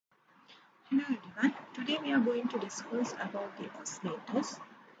Hello everyone. Today we are going to discuss about the oscillators.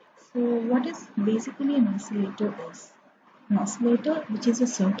 So what is basically an oscillator is? An oscillator, which is a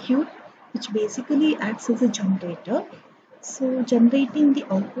circuit which basically acts as a generator. So generating the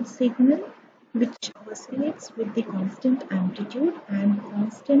output signal which oscillates with the constant amplitude and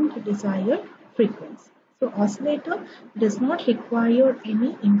constant desired frequency. So oscillator does not require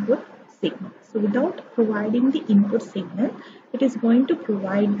any input signal. So without providing the input signal, it is going to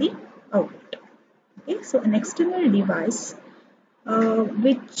provide the output. Okay, so an external device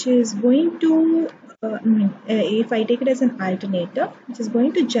which is going to, if I take it as an alternator, which is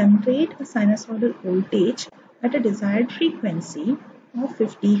going to generate a sinusoidal voltage at a desired frequency of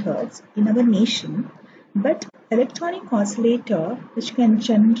 50 Hertz in our nation, but electronic oscillator which can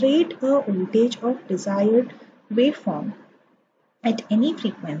generate a voltage of desired waveform at any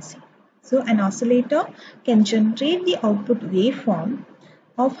frequency. So an oscillator can generate the output waveform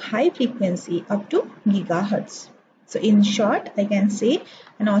of high frequency up to gigahertz. So in short, I can say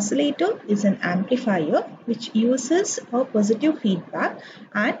an oscillator is an amplifier which uses a positive feedback,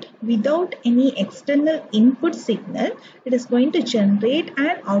 and without any external input signal, it is going to generate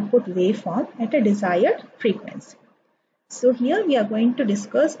an output waveform at a desired frequency. So here we are going to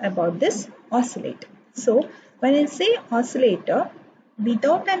discuss about this oscillator. So when I say oscillator,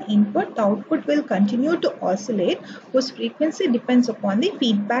 without an input, the output will continue to oscillate, whose frequency depends upon the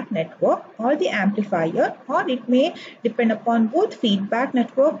feedback network or the amplifier, or it may depend upon both feedback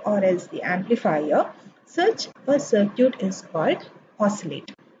network or else the amplifier. Such a circuit is called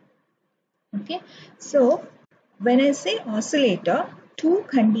oscillator. Okay, so when I say oscillator, two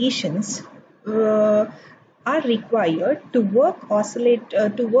conditions uh, are required to work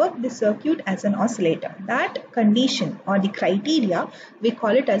the circuit as an oscillator. That condition or the criteria, we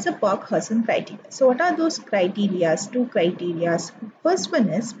call it as a Parkhurst criteria. So what are those criteria? Two criteria. First one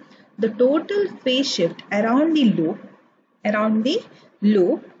is the total phase shift around the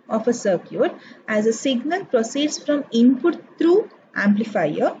loop of a circuit as a signal proceeds from input through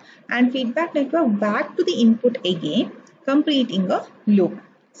amplifier and feedback network back to the input again, completing a loop.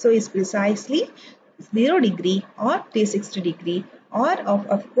 So it's precisely 0 degree or 360 degree, or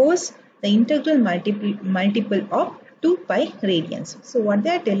of course the integral multiple of 2 pi radians. So what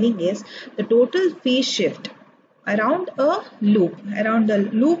they are telling is the total phase shift around the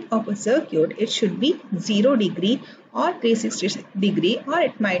loop of a circuit, it should be 0 degree or 360 degree, or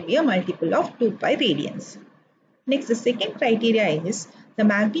it might be a multiple of 2 pi radians. Next, the second criteria is the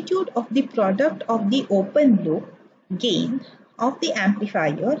magnitude of the product of the open loop gain of the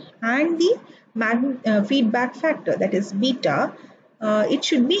amplifier and the feedback factor, that is beta. It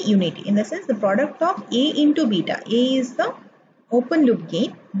should be unity, in the sense the product of A into beta. A is the open loop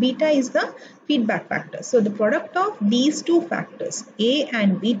gain, beta is the feedback factor. So the product of these two factors, A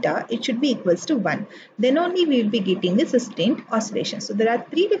and beta, it should be equals to 1. Then only we will be getting the sustained oscillation. So there are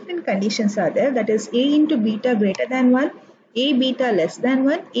three different conditions are there, that is A into beta greater than 1, A beta less than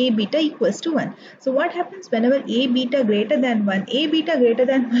 1, A beta equals to 1. So what happens whenever A beta greater than 1? A beta greater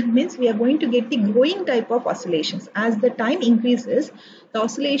than 1 means we are going to get the growing type of oscillations. As the time increases, the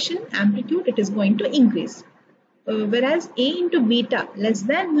oscillation amplitude, it is going to increase. Whereas A into beta less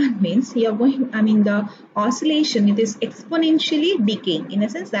than 1 means the oscillation, it is exponentially decaying. In a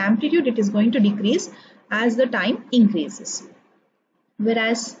sense, the amplitude, it is going to decrease as the time increases.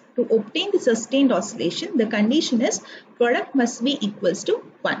 Whereas to obtain the sustained oscillation, the condition is product must be equals to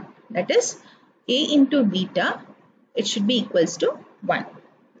 1. That is A into beta, it should be equals to 1.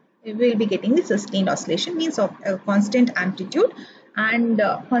 We will be getting the sustained oscillation, means of constant amplitude and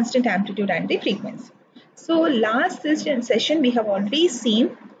the frequency. So last session we have already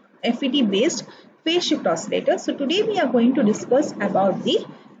seen FET based phase shift oscillator. So today we are going to discuss about the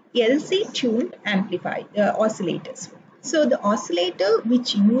LC tuned oscillators. So the oscillator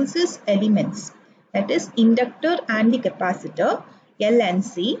which uses elements, that is inductor and the capacitor, L and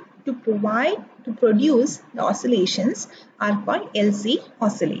C, to produce the oscillations are called LC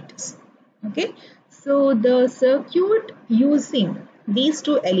oscillators. Okay, so the circuit using these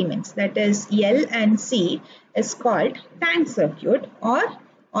two elements, that is L and C, is called tank circuit or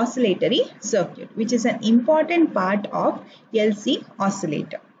oscillatory circuit, which is an important part of LC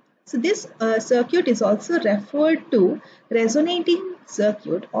oscillator. So this circuit is also referred to resonating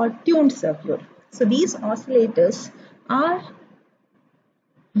circuit or tuned circuit. So these oscillators are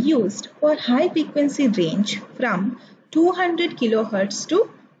used for high frequency range from 200 kilohertz to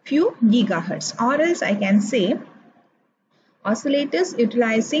few gigahertz, or else I can say oscillators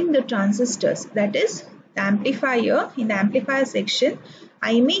utilizing the transistors, that is the amplifier. In the amplifier section,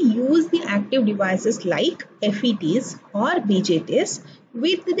 I may use the active devices like FETs or BJTs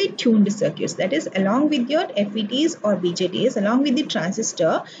with the tuned circuits, that is along with your FETs or BJTs, along with the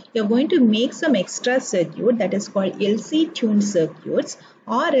transistor, you're going to make some extra circuit that is called LC tuned circuits,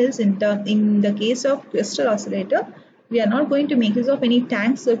 or else in the case of crystal oscillator, we are not going to make use of any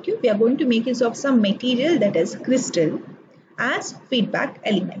tank circuit. We are going to make use of some material that is crystal as feedback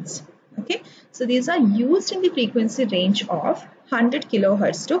elements. Okay, so these are used in the frequency range of 100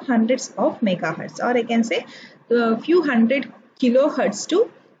 kilohertz to hundreds of megahertz, or I can say a few hundred kilohertz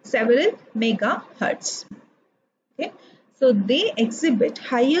to several megahertz. Okay, so they exhibit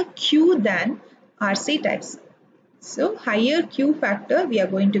higher Q than RC types. So higher Q factor we are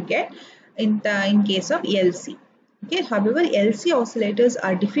going to get in case of LC. Okay, however, LC oscillators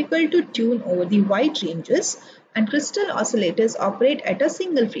are difficult to tune over the wide ranges, and crystal oscillators operate at a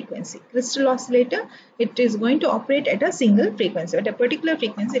single frequency. Crystal oscillator, it is going to operate at a single frequency. At a particular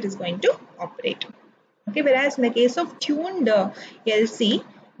frequency it is going to operate. Okay, whereas in the case of tuned LC,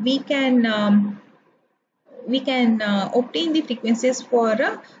 we can obtain the frequencies for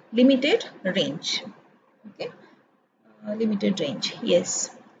a limited range. Okay, limited range. Yes.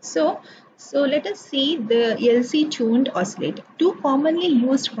 So let us see the LC tuned oscillator. Two commonly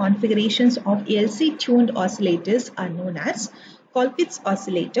used configurations of LC tuned oscillators are known as Colpitz's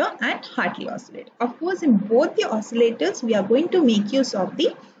oscillator and Hartley oscillator. Of course, in both the oscillators, we are going to make use of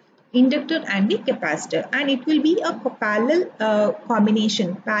the inductor and the capacitor, and it will be a parallel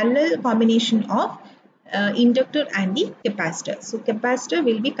combination of inductor and the capacitor. So capacitor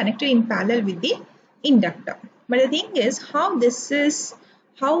will be connected in parallel with the inductor. But the thing is how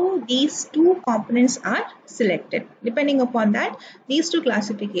these two components are selected. Depending upon that, these two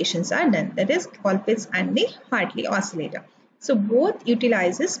classifications are done, that is Colpitz's and the Hartley oscillator. So both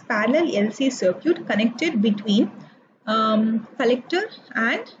utilizes parallel LC circuit connected between collector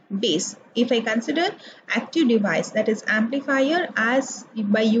and base. If I consider active device, that is amplifier, as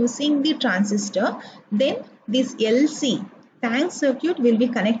by using the transistor, then this LC tank circuit will be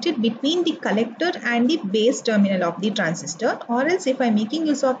connected between the collector and the base terminal of the transistor, or else if I am making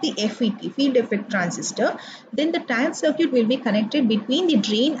use of the FET, field effect transistor, then the tank circuit will be connected between the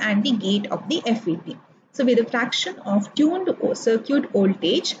drain and the gate of the FET. So with a fraction of tuned circuit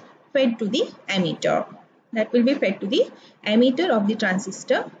voltage fed to the emitter, that will be fed to the emitter of the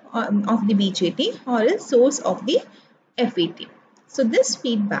transistor of the BJT, or else source of the FET. So this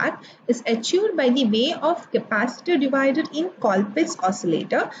feedback is achieved by the way of capacitor divider in Colpitz's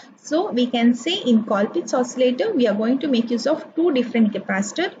oscillator. So we can say in Colpitz's oscillator, we are going to make use of two different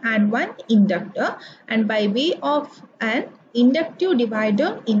capacitor and one inductor, and by way of an inductive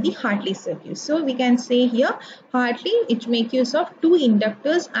divider in the Hartley circuit. So we can say here Hartley, it make use of two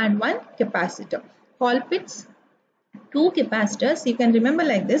inductors and one capacitor. Colpitz's two capacitors, you can remember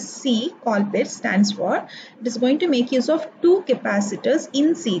like this. C, Colpitz stands for, it is going to make use of two capacitors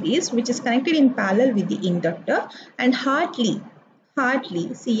in series which is connected in parallel with the inductor, and Hartley,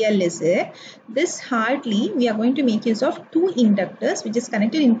 CL is there. This Hartley, we are going to make use of two inductors which is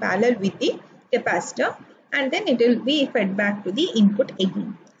connected in parallel with the capacitor, and then it will be fed back to the input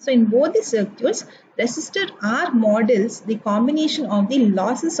again. So in both the circuits, resistor R models the combination of the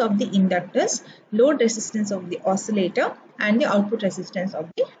losses of the inductors, load resistance of the oscillator, and the output resistance of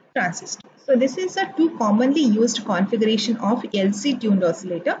the transistor. So this is a two commonly used configuration of LC tuned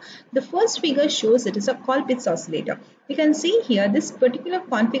oscillator. The first figure shows it is a Colpitz's oscillator. You can see here this particular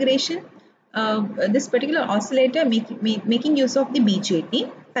configuration, this particular oscillator making use of the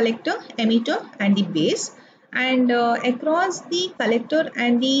BJT, collector, emitter, and the base. And across the collector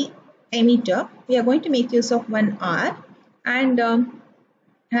and the emitter, we are going to make use of one R,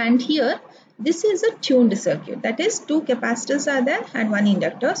 and here this is a tuned circuit, that is two capacitors are there and one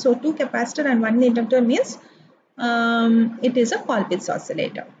inductor. So two capacitor and one inductor means it is a Colpitz's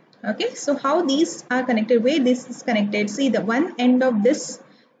oscillator. Okay, so how these are connected, where this is connected, see the one end of this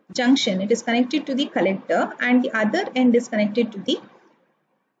junction, it is connected to the collector, and the other end is connected to the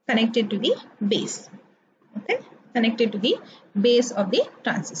base. Okay, connected to the base of the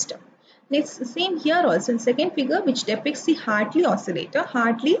transistor. Next, same here also in second figure, which depicts the Hartley oscillator.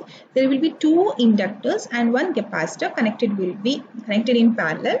 Hartley, there will be two inductors and one capacitor will be connected in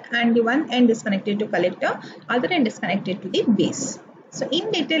parallel, and the one end is connected to collector, other end is connected to the base. So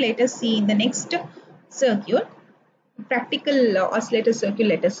in detail, let us see in the next circuit, practical oscillator circuit.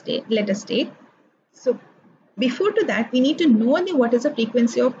 Let us take. So before to that, we need to know what is the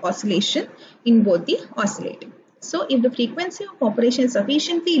frequency of oscillation in both the oscillator. So if the frequency of operation is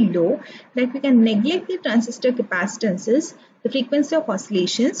sufficiently low that we can neglect the transistor capacitances, the frequency of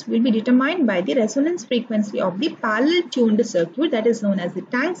oscillations will be determined by the resonance frequency of the parallel tuned circuit, that is known as the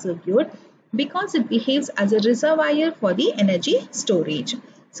tank circuit, because it behaves as a reservoir for the energy storage.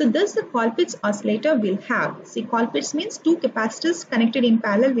 So thus the Colpitt's oscillator will have, see, Colpitt's means two capacitors connected in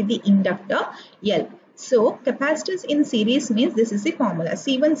parallel with the inductor L. So capacitors in series means this is the formula,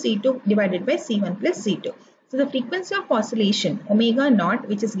 C1 C2 divided by C1 plus C2. So the frequency of oscillation omega naught,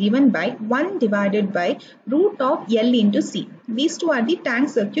 which is given by 1 divided by root of L into C. These two are the tank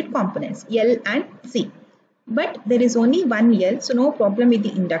circuit components, L and C. But there is only one L, so no problem with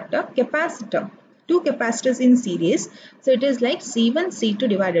the inductor. Capacitor, two capacitors in series, so it is like C1 C2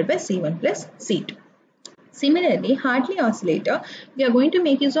 divided by C1 plus C2. Similarly, Hartley oscillator, we are going to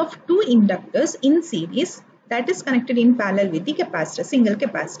make use of two inductors in series that is connected in parallel with the capacitor, single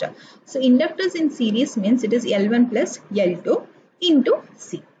capacitor. So inductors in series means it is L1 plus L2 into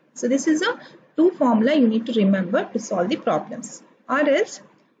C. So this is a two formula you need to remember to solve the problems. Or else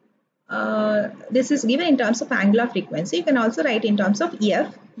this is given in terms of angular frequency. You can also write in terms of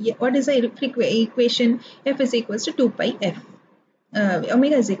F. What is the equation? F is equals to 2 pi F.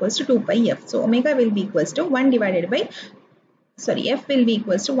 Omega is equals to 2 pi F. So omega will be equals to 1 divided by, F will be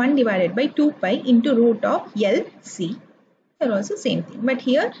equals to 1 divided by 2 pi into root of L C. Here also same thing. But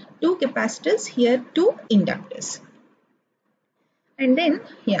here two capacitors, here two inductors. And then,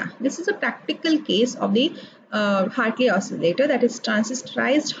 this is a practical case of the Hartley oscillator, that is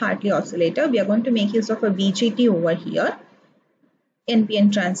transistorized Hartley oscillator. We are going to make use of a BJT over here,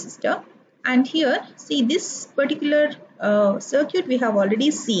 NPN transistor. And here, see, this particular circuit we have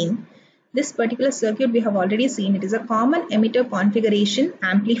already seen. It is a common emitter configuration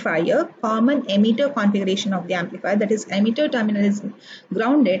amplifier, common emitter configuration of the amplifier, that is emitter terminal is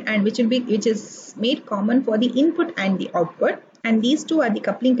grounded and which is made common for the input and the output. And these two are the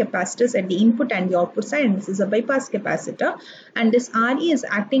coupling capacitors at the input and the output side, and this is a bypass capacitor, and this RE is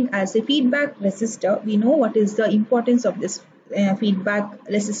acting as a feedback resistor. We know what is the importance of this feedback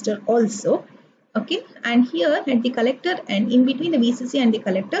resistor also. Okay, and here at the collector and in between the VCC and the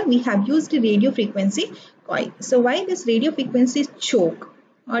collector, we have used the radio frequency coil. So why this radio frequency choke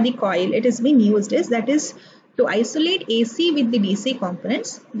or the coil it is being used is, that is to isolate AC with the DC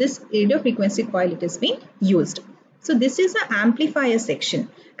components. This radio frequency coil it is being used. So this is an amplifier section.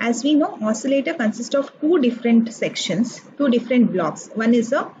 As we know, oscillator consists of two different sections, two different blocks. One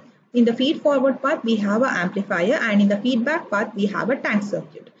is in the feed forward path we have an amplifier, and in the feedback path we have a tank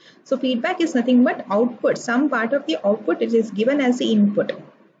circuit. So feedback is nothing but output. Some part of the output it is given as the input.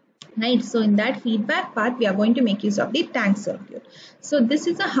 Right. So in that feedback path we are going to make use of the tank circuit. So this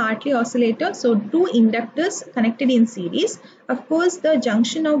is a Hartley oscillator. So two inductors connected in series. Of course, the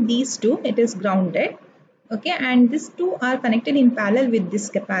junction of these two it is grounded. Okay, and these two are connected in parallel with this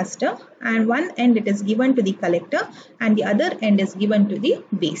capacitor, and one end it is given to the collector and the other end is given to the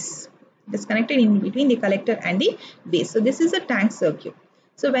base. It is connected in between the collector and the base. So this is a tank circuit.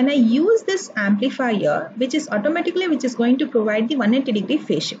 So when I use this amplifier, which is going to provide the 180-degree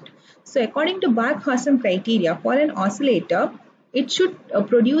phase shift. So according to Barkhausen criteria for an oscillator, it should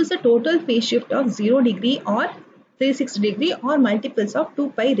produce a total phase shift of 0 degree or 360 degree or multiples of 2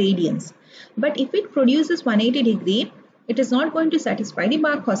 pi radians. But if it produces 180 degree, it is not going to satisfy the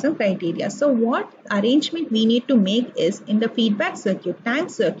Barkhausen criteria. So what arrangement we need to make is, in the feedback circuit, tank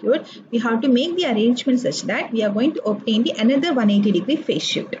circuit, we have to make the arrangement such that we are going to obtain the another 180 degree phase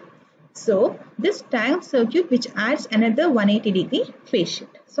shift. So this tank circuit which adds another 180 degree phase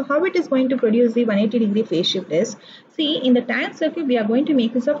shift. So how it is going to produce the 180 degree phase shift is, see, in the tank circuit we are going to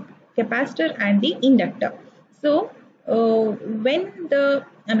make use of capacitor and the inductor. So when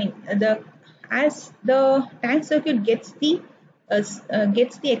as the tank circuit gets the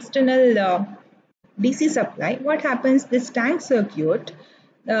external DC supply, what happens? This tank circuit,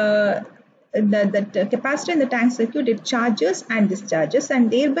 the capacitor in the tank circuit, it charges and discharges, and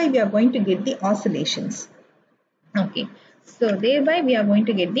thereby we are going to get the oscillations. Okay, so thereby we are going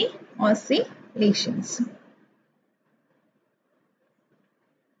to get the oscillations.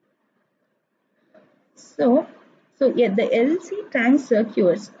 So the LC tank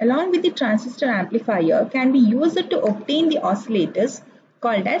circuits along with the transistor amplifier can be used to obtain the oscillators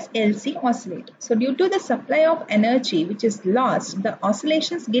called as LC oscillator. So due to the supply of energy which is lost, the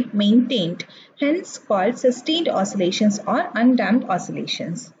oscillations get maintained, hence called sustained oscillations or undamped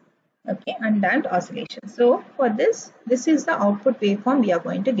oscillations. Okay, undamped oscillations. So for this is the output waveform we are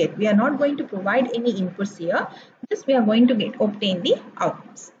going to get. We are not going to provide any inputs here. This we are going to obtain the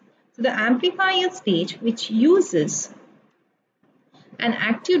outputs. So the amplifier stage, which uses an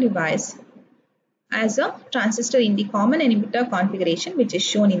active device as a transistor in the common emitter configuration, which is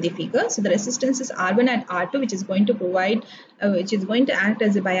shown in the figure. So the resistance is R1 and R2, which is going to provide, which is going to act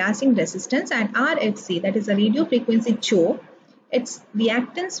as a biasing resistance, and RFC, that is a radio frequency choke, its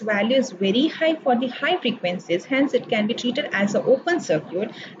reactance value is very high for the high frequencies, hence it can be treated as an open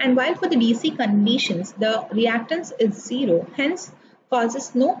circuit, and while for the DC conditions the reactance is 0, hence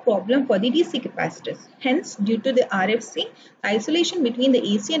causes no problem for the DC capacitors. Hence, due to the RFC, isolation between the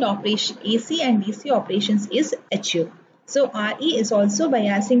AC and DC operations is achieved. So RE is also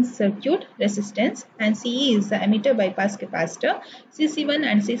biasing circuit resistance, and CE is the emitter bypass capacitor. CC1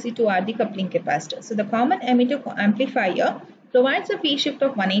 and CC2 are the coupling capacitor. So the common emitter amplifier provides a phase shift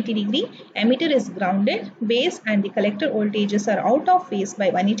of 180 degree. Emitter is grounded, base and the collector voltages are out of phase by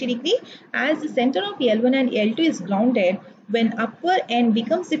 180 degree. As the center of L1 and L2 is grounded, when upper end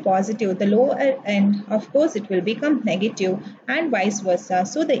becomes the positive, the lower end, of course, it will become negative, and vice versa.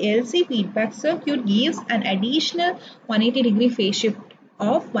 So the LC feedback circuit gives an additional 180 degree phase shift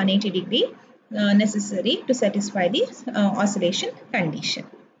of 180 degree necessary to satisfy the oscillation condition.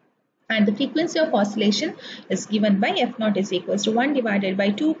 And the frequency of oscillation is given by F0 is equals to 1 divided by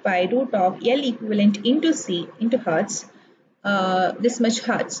 2 pi root of L equivalent into C into Hertz, this much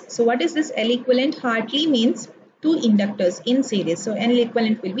Hertz. So what is this L equivalent? Hardly means two inductors in series. So L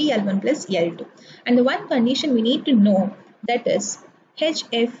equivalent will be L1 plus L2. And the one condition we need to know, that is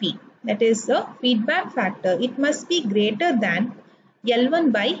HFE, that is the feedback factor. It must be greater than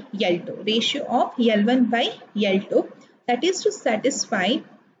L1 by L2, ratio of L1 by L2, that is to satisfy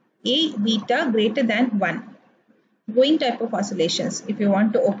A beta greater than 1. Going type of oscillations, if you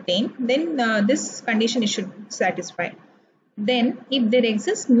want to obtain, then this condition should satisfy. Then if there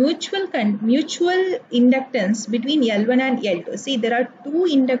exists mutual inductance between L1 and L2, see there are two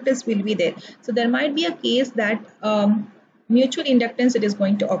inductors will be there. So there might be a case that mutual inductance it is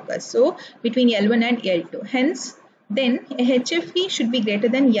going to occur. So between L1 and L2. Hence then HFE should be greater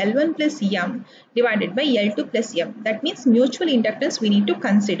than L1 plus M divided by L2 plus M. That means mutual inductance we need to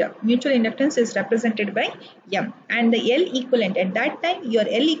consider. Mutual inductance is represented by M, and the L equivalent at that time, your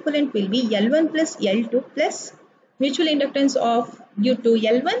L equivalent will be L1 plus L2 plus mutual inductance of due to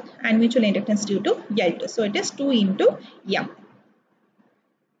L1 and mutual inductance due to L2. So it is 2 into M.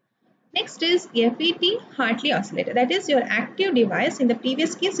 Next is FET Hartley oscillator. That is your active device. In the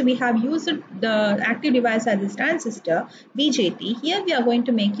previous case, we have used the active device as a transistor BJT. Here we are going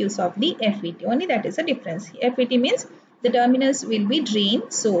to make use of the FET. Only that is a difference. FET means the terminals will be drain,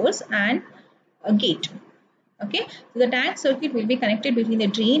 source and a gate. Okay. So the tank circuit will be connected between the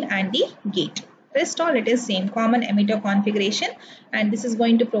drain and the gate. Rest all it is same common emitter configuration, and this is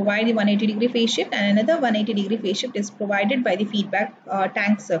going to provide the 180 degree phase shift, and another 180 degree phase shift is provided by the feedback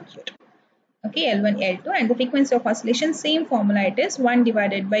tank circuit. Okay, L1, L2, and the frequency of oscillation, same formula it is 1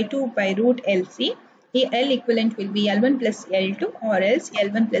 divided by 2 pi root LC. The L equivalent will be L1 plus L2 or else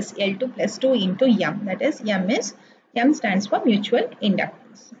L1 plus L2 plus 2 into M. That is M stands for mutual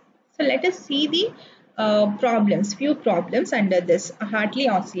inductance. So let us see the few problems under this Hartley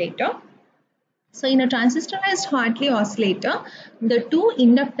oscillator. So in a transistorized Hartley oscillator, the two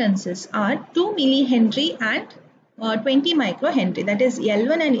inductances are 2 millihenry and 20 microhenry, that is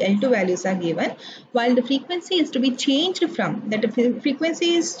L1 and L2 values are given, while the frequency is to be changed from, that the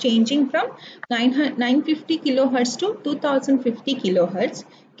frequency is changing from 950 kilohertz to 2050 kilohertz.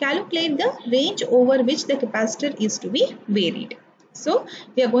 Calculate the range over which the capacitor is to be varied. So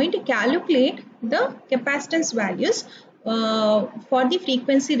we are going to calculate the capacitance values for the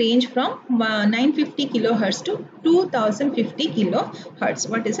frequency range from 950 kilohertz to 2050 kilohertz.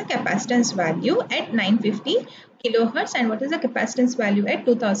 What is the capacitance value at 950 kilohertz and what is the capacitance value at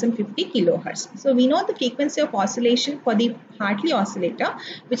 2050 kilohertz? So we know the frequency of oscillation for the Hartley oscillator,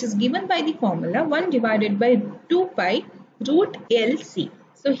 which is given by the formula 1 divided by 2 pi root LC.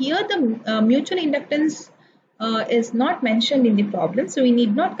 So here the mutual inductance is not mentioned in the problem, so we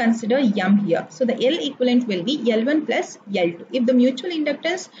need not consider M here. So the L equivalent will be L1 plus L2. If the mutual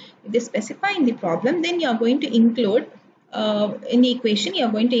inductance, if they specify in the problem, then you are going to include in the equation, you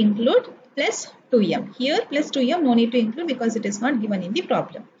are going to include plus 2M. Here plus 2M no need to include because it is not given in the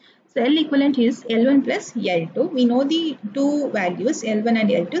problem. So L equivalent is L1 plus L2. We know the two values L1 and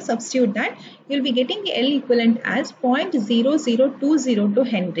L2. Substitute that. You will be getting the L equivalent as 0.00202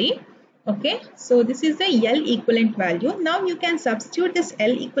 Henry. Okay, so this is the L equivalent value. Now you can substitute this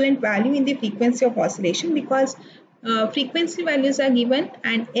L equivalent value in the frequency of oscillation because frequency values are given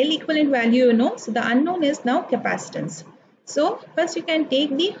and L equivalent value you know. So the unknown is now capacitance. So first you can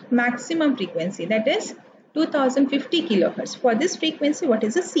take the maximum frequency, that is 2050 kilohertz. For this frequency, what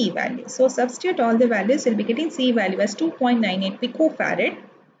is the C value? So substitute all the values. You'll be getting C value as 2.98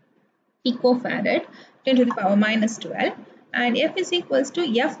 picofarad 10 to the power minus 12. and F is equals to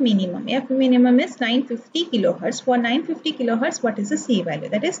F minimum. F minimum is 950 kilohertz. For 950 kilohertz, what is the C value?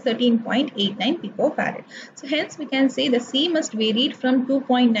 That is 13.89 picofarad. So hence we can say the C must vary from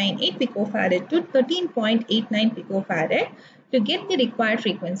 2.98 picofarad to 13.89 picofarad to get the required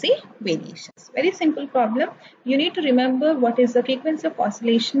frequency variations. Very simple problem. You need to remember what is the frequency of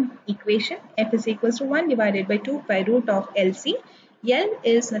oscillation equation. F is equals to 1 divided by 2 pi root of LC. L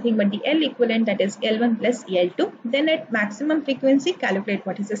is nothing but the L equivalent, that is L1 plus L2. Then at maximum frequency, calculate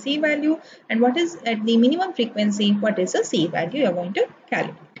what is the C value, and what is at the minimum frequency, what is the C value you are going to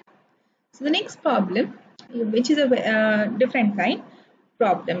calculate. So the next problem, which is a different kind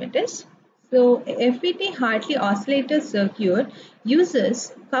problem it is. So FET Hartley oscillator circuit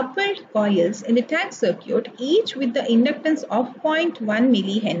uses coupled coils in the tag circuit, each with the inductance of 0.1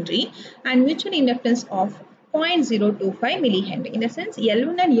 millihenry and mutual inductance of 0.025 millihenry. In the sense,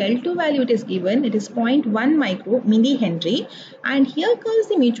 L1 and L2 value it is given, it is 0.1 micro millihenry, and here comes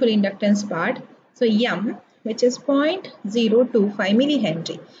the mutual inductance part. So M, which is 0.025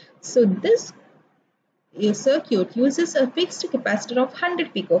 millihenry. So this circuit uses a fixed capacitor of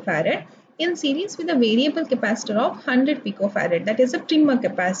 100 picofarad in series with a variable capacitor of 100 picofarad, that is a trimmer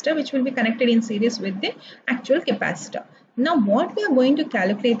capacitor which will be connected in series with the actual capacitor. Now what we are going to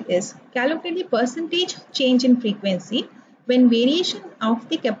calculate is calculate the percentage change in frequency when variation of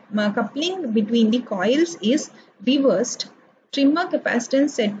the coupling between the coils is reversed, trimmer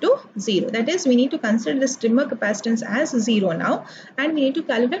capacitance set to 0. That is, we need to consider this trimmer capacitance as 0 now, and we need to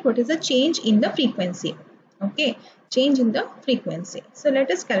calculate what is the change in the frequency. Okay, change in the frequency. So let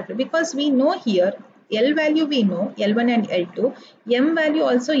us calculate, because we know here L value we know, L1 and L2, M value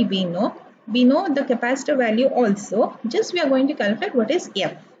also we know the capacitor value also. Just we are going to calculate what is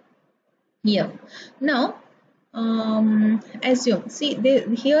F here. Now assume, see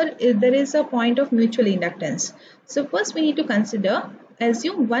here there is a point of mutual inductance. So first we need to consider,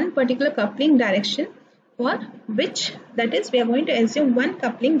 assume one particular coupling direction, for which, that is, we are going to assume one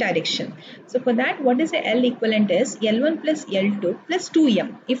coupling direction. So for that, what is the L equivalent is L1 plus L2 plus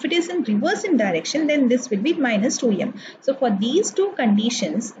 2M. If it is in reverse in direction, then this will be minus 2M. So for these two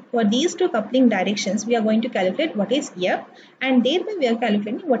conditions, for these two coupling directions, we are going to calculate what is F, and thereby we are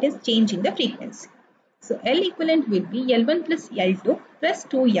calculating what is change in the frequency. So L equivalent will be L1 plus L2 plus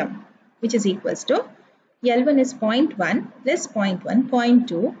 2M, which is equals to L1 is 0.1 plus 0.1,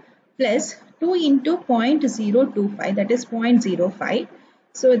 0.2 plus 2 into 0.025, that is 0.05.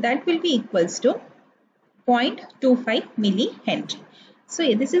 So that will be equals to 0.25 millihenry. So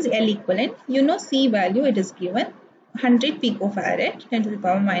this is L equivalent. You know C value, it is given 100 picofarad, 10 to the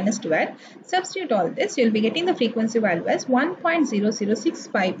power minus 12. Substitute all this, you will be getting the frequency value as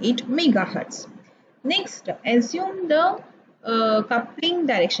 1.00658 megahertz. Next, assume the coupling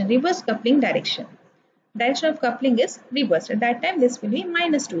direction, reverse coupling direction. Direction of coupling is reversed. At that time, this will be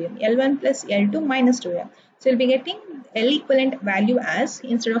minus 2M. L1 plus L2 minus 2M. So, you will be getting L equivalent value as,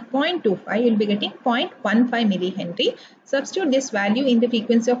 instead of 0.25, you will be getting 0.15 millihenry. Substitute this value in the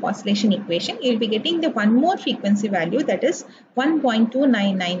frequency of oscillation equation. You will be getting the one more frequency value, that is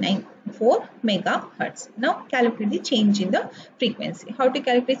 1.29994 megahertz. Now, calculate the change in the frequency. How to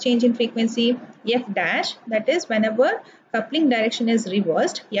calculate change in frequency? F dash, that is, whenever coupling direction is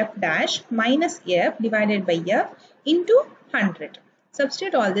reversed, F dash minus F divided by F into 100.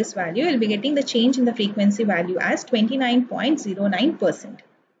 Substitute all this value, you will be getting the change in the frequency value as 29.09%.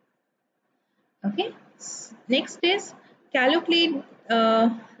 Okay. Next is calculate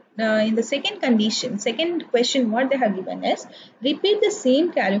in the second condition, second question what they have given is repeat the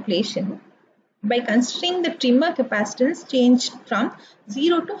same calculation by considering the trimmer capacitance changed from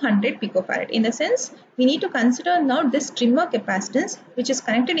 0 to 100 picofarad. In the sense, we need to consider now this trimmer capacitance which is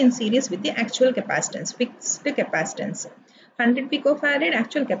connected in series with the actual capacitance, fixed capacitance. 100 picofarad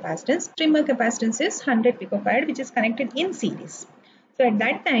actual capacitance, trimmer capacitance is 100 picofarad which is connected in series. So at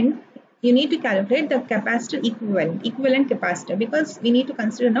that time, you need to calculate the capacitor equivalent capacitor, because we need to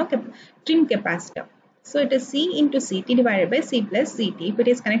consider now trim capacitor. So it is C into CT divided by C plus CT. If it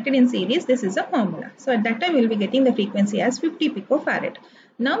is connected in series, this is a formula. So at that time, we will be getting the frequency as 50 picofarad.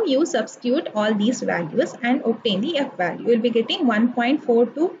 Now you substitute all these values and obtain the F value. You will be getting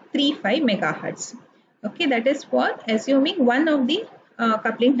 1.4235 megahertz. Okay, that is for assuming one of the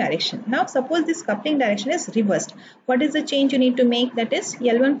coupling direction. Now suppose this coupling direction is reversed. What is the change you need to make? That is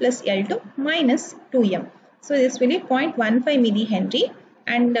L1 plus L2 minus 2M. So this will be 0.15 millihenry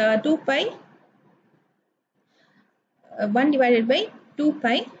and 2 pi 1 divided by 2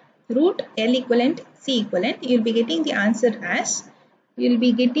 pi root L equivalent C equivalent. You will be getting the answer as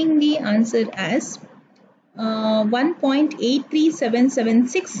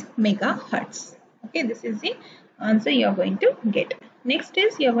 1.83776 megahertz. Okay, this is the answer you are going to get. Next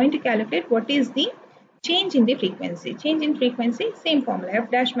is you are going to calculate what is the change in the frequency. Change in frequency, same formula, f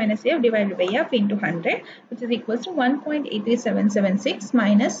dash minus f divided by f into 100, which is equals to 1.83776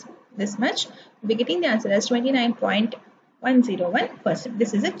 minus this much. We'll be getting the answer as 29.101%.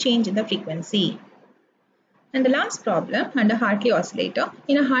 This is a change in the frequency. And the last problem under Hartley oscillator.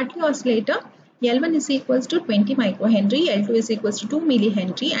 In a Hartley oscillator, L1 is equals to 20 microhenry, L2 is equals to 2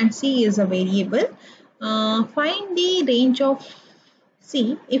 millihenry, and C is a variable. Find the range of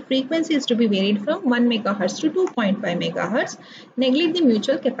C if frequency is to be varied from 1 megahertz to 2.5 megahertz. Neglect the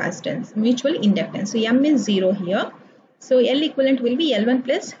mutual capacitance, mutual inductance. So M is 0 here. So L equivalent will be L1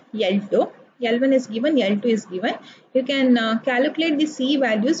 plus L2. L1 is given, L2 is given. You can calculate the C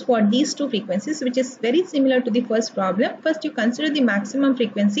values for these two frequencies, which is very similar to the first problem. First, you consider the maximum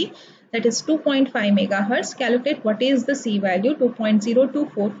frequency, that is 2.5 megahertz. Calculate what is the C value,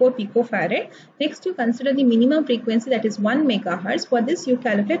 2.0244 picofarad. Next, you consider the minimum frequency, that is 1 megahertz. For this, you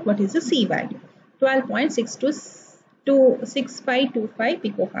calculate what is the C value, 12.6525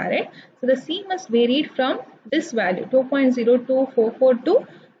 picofarad. So the C must vary from this value, 2.0244 to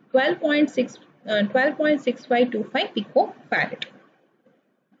 12.6525 picofarad.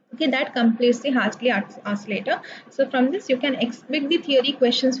 Okay, that completes the Hartley oscillator. So from this you can expect the theory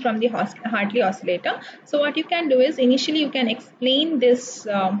questions from the Hartley oscillator. So what you can do is, initially you can explain this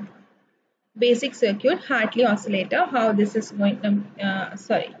basic circuit, Hartley oscillator, how this is going to,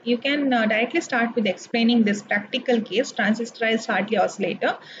 you can directly start with explaining this practical case, transistorized Hartley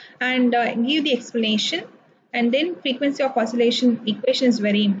oscillator, and give the explanation, and then frequency of oscillation equation is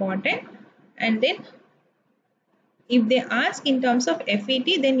very important. And then if they ask in terms of FET,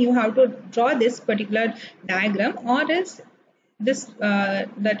 then you have to draw this particular diagram, or else this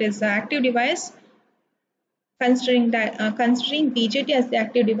that is the active device, considering BJT as the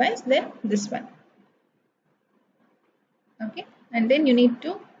active device, then this one. Okay, and then you need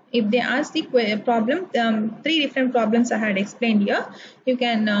to, if they ask the problem, 3 different problems I had explained here, you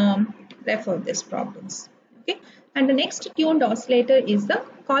can refer these problems. Okay, and the next tuned oscillator is the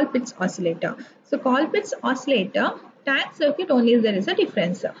Colpitt's oscillator. So Colpitt's oscillator, tank circuit only there is a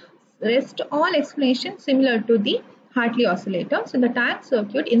difference. Rest all explanation similar to the Hartley oscillator. So the tank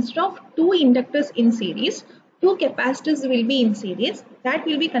circuit, instead of 2 inductors in series, 2 capacitors will be in series, that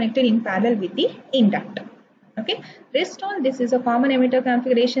will be connected in parallel with the inductor. Okay, rest all this is a common emitter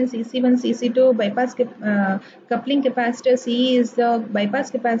configuration, CC1, CC2, bypass coupling capacitor, C is the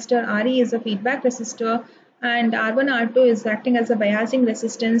bypass capacitor, RE is a feedback resistor, and R1, R2 is acting as a biasing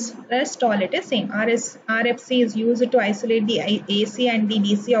resistance. Rest all it is same. RFC is used to isolate the AC and the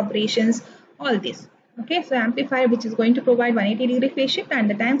DC operations, all this. Okay, so amplifier which is going to provide 180-degree phase shift, and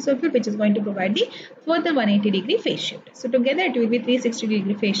the tank circuit which is going to provide the further 180-degree phase shift. So together it will be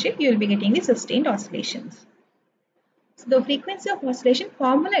 360-degree phase shift. You will be getting the sustained oscillations. So the frequency of oscillation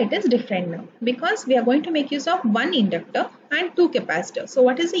formula, it is different now, because we are going to make use of 1 inductor and 2 capacitors. So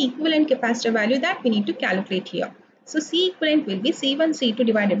what is the equivalent capacitor value, that we need to calculate here. So C equivalent will be C1 C2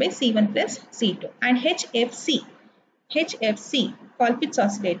 divided by C1 plus C2, and HFC Colpitt's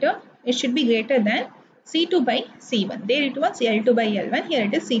oscillator, it should be greater than C2 by C1. There it was L2 by L1, here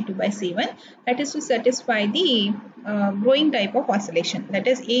it is C2 by C1. That is to satisfy the growing type of oscillation, that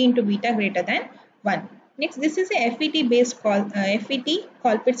is A into beta greater than 1. Next, this is a FET based FET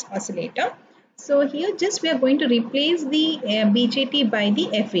Colpitt's oscillator. So here just we are going to replace the BJT by the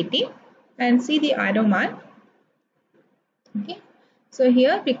FET, and see the arrow mark. Okay, so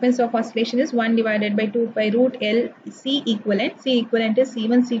here frequency of oscillation is 1 divided by 2 pi root L C equivalent. C equivalent is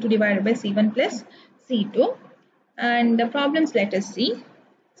C1 C2 divided by C1 plus C2, and the problems let us see.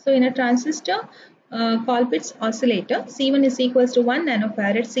 So in a transistor Colpitt's oscillator, C1 is equals to 1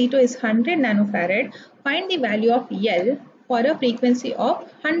 nanofarad, C2 is 100 nanofarad. Find the value of L for a frequency of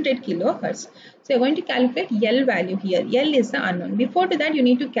 100 kilohertz. So you are going to calculate L value here. L is the unknown. Before to that, you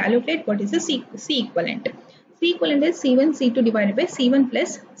need to calculate what is the C equivalent. C equivalent is C1 C2 divided by C1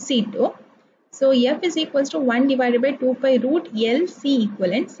 plus C2. So F is equals to 1 divided by 2 pi root L C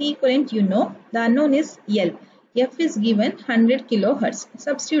equivalent. C equivalent you know, the unknown is L. F is given 100 kilohertz.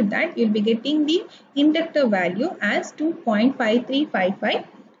 Substitute that, you will be getting the inductor value as 2.5355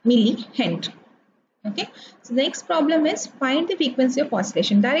 millihenry. Okay, so the next problem is find the frequency of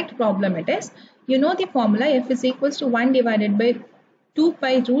oscillation. Direct problem it is. You know the formula, F is equals to 1 divided by 2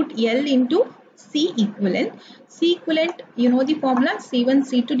 pi root L into C equivalent. C equivalent, you know the formula, C1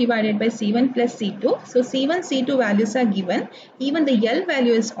 C2 divided by C1 plus C2. So C1 C2 values are given, even the L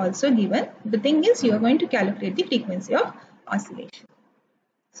value is also given. The thing is, you are going to calculate the frequency of oscillation.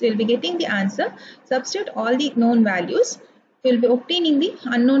 So you will be getting the answer. Substitute all the known values. you will be obtaining the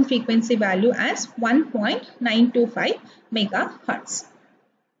unknown frequency value as 1.925 megahertz.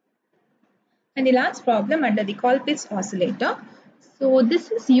 And the last problem under the Colpitts oscillator. So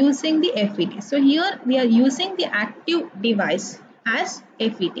this is using the FET. So here we are using the active device as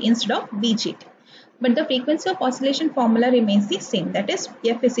FET instead of BGT. But the frequency of oscillation formula remains the same. That is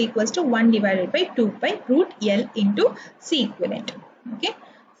F is equals to 1 divided by 2 pi root L into C equivalent. Okay.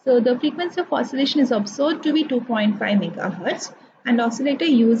 So the frequency of oscillation is observed to be 2.5 megahertz, and oscillator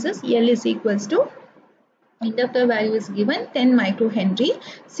uses L is equals to inductor value is given 10 microhenry,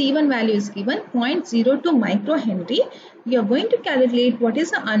 C1 value is given 0.02 microhenry. We are going to calculate what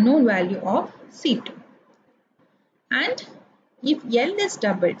is the unknown value of C2. And if L is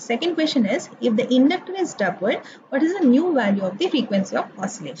doubled, second question is, if the inductor is doubled, what is the new value of the frequency of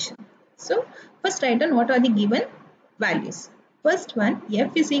oscillation? So first write down what are the given values. First one,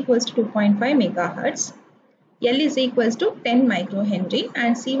 F is equals to 2.5 megahertz. L is equals to 10 microhenry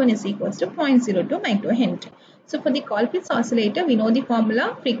and C1 is equals to 0.02 microhenry. So for the Colpitts oscillator, we know the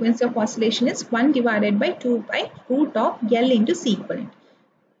formula frequency of oscillation is 1 divided by 2 pi root of L into C equivalent.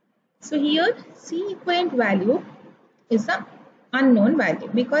 So here C equivalent value is the unknown value,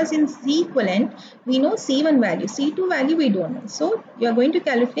 because in C equivalent we know C1 value, C2 value we don't know. So you are going to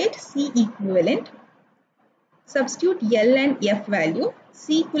calculate C equivalent. Substitute L and F value.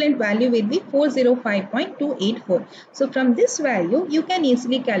 C equivalent value will be 405.284. So from this value you can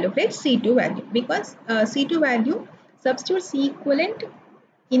easily calculate C2 value, because C2 value, substitute C equivalent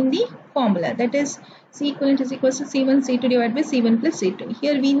in the formula, that is C equivalent is equals to C1 C2 divided by C1 plus C2.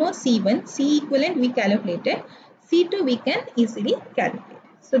 Here we know C1, C equivalent we calculated, C2 we can easily calculate.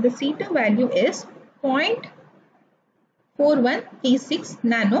 So the C2 value is 0.4136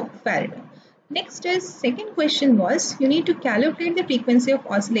 nanofarad. Next is second question was, you need to calculate the frequency of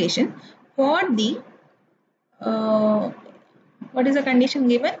oscillation for the what is the condition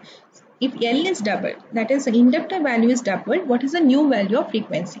given? If L is doubled, that is the inductor value is doubled, what is the new value of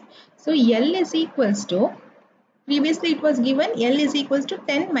frequency? So L is equals to, previously it was given L is equals to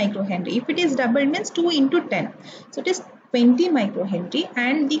 10 microhenry. If it is doubled means 2 into 10. So it is 20 microhenry,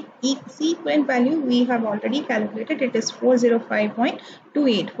 and the C equivalent value we have already calculated, it is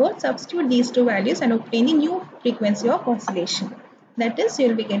 405.284. Substitute these two values and obtain the new frequency of oscillation. That is, you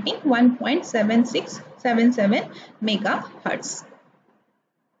will be getting 1.7677 megahertz.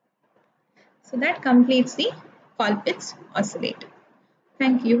 So that completes the Colpitts oscillator.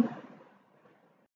 Thank you.